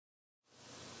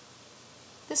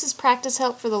This is practice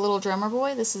help for the little drummer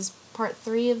boy. This is part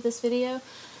 3 of this video.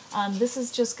 This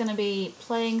is just going to be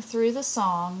playing through the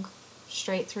song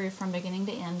straight through from beginning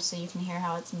to end so you can hear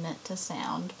how it's meant to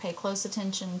sound. Pay close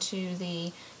attention to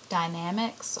the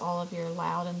dynamics, all of your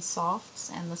loud and softs,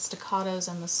 and the staccatos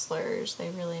and the slurs. They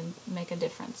really make a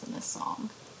difference in this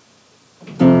song.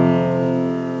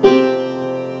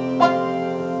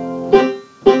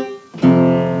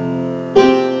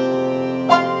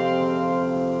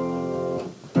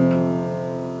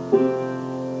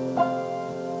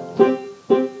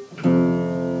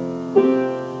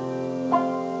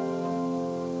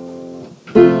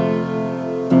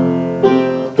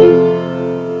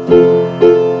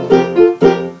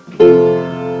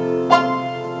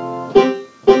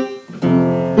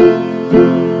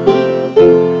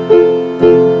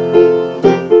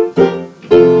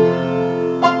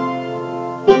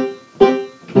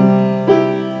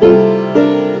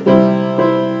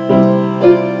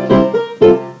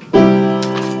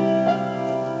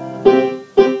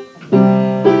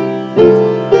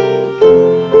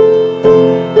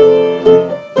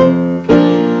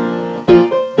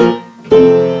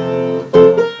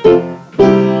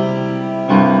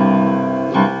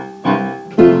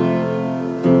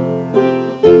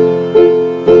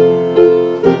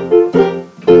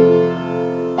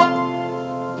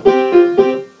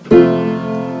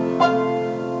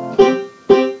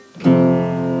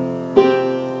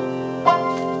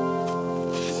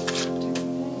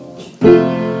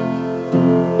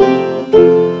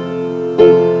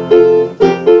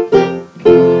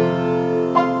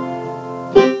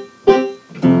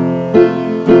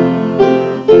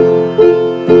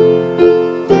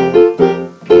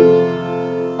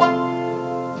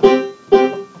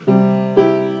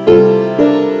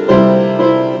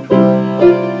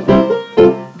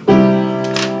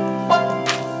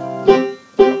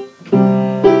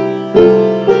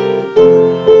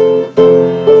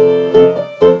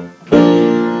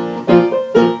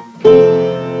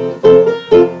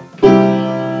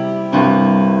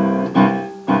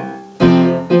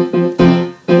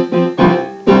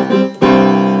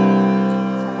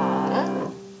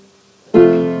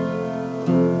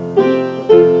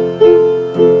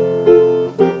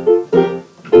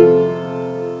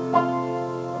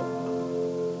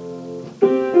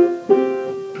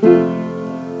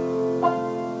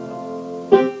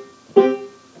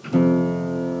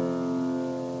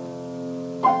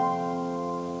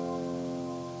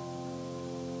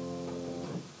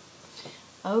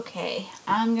 Okay,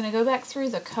 I'm going to go back through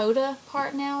the coda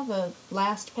part now, the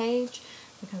last page,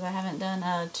 because I haven't done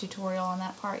a tutorial on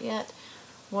that part yet.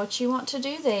 What you want to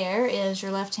do there is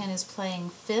your left hand is playing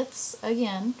fifths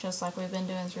again, just like we've been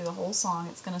doing through the whole song.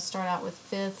 It's going to start out with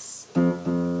fifths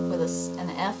with an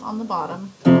F on the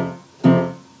bottom, and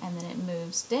then it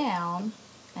moves down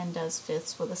and does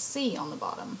fifths with a C on the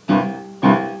bottom.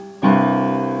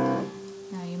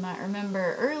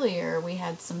 Remember earlier we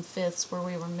had some fifths where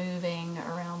we were moving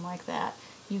around like that.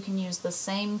 You can use the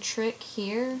same trick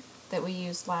here that we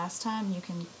used last time. You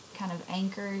can kind of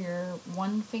anchor your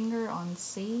one finger on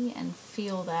C and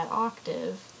feel that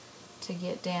octave to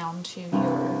get down to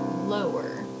your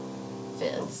lower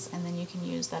fifths, and then you can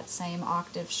use that same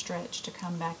octave stretch to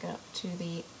come back up to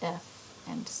the F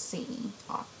and C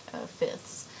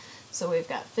fifths. So we've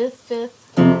got fifth,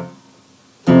 fifth,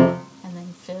 and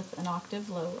then fifth an octave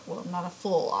lower, well, not a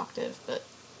full octave, but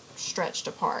stretched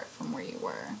apart from where you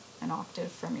were, an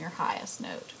octave from your highest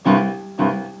note.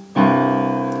 Then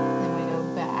we go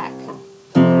back.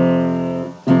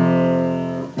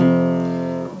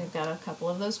 We've got a couple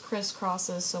of those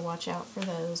crisscrosses, so watch out for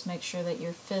those. Make sure that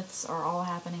your fifths are all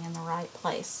happening in the right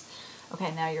place.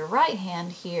 Okay, now your right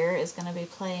hand here is going to be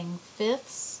playing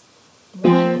fifths,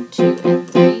 1, 2, and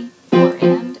 3, 4,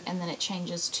 and then it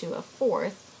changes to a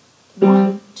fourth.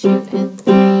 1, 2, and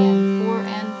 3, and 4,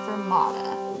 and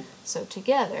fermata. So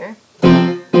together,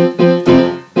 nice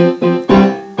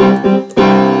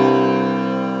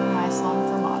long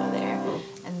fermata there.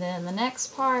 And then the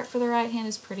next part for the right hand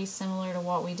is pretty similar to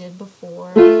what we did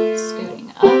before.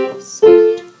 Scooting up,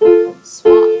 scoot,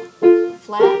 swap,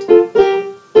 flat,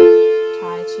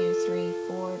 tie 2, 3,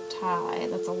 4, tie.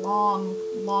 That's a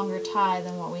longer tie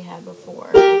than what we had before.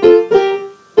 3,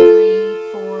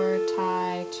 4,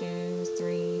 tie, 2,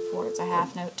 3, 4. It's a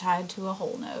half note tied to a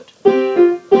whole note.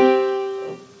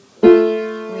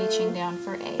 Reaching down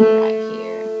for A right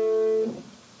here.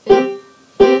 Fifth,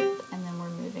 fifth, and then we're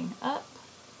moving up.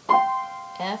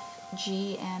 F,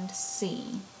 G, and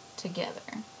C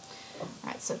together.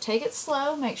 Alright, so take it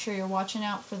slow. Make sure you're watching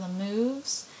out for the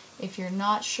moves. If you're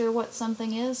not sure what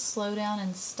something is, slow down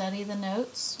and study the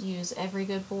notes. Use Every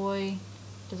Good Boy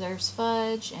Deserves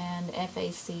Fudge and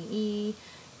FACE.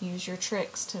 Use your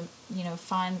tricks to,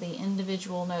 find the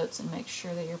individual notes and make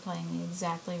sure that you're playing the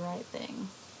exactly right thing.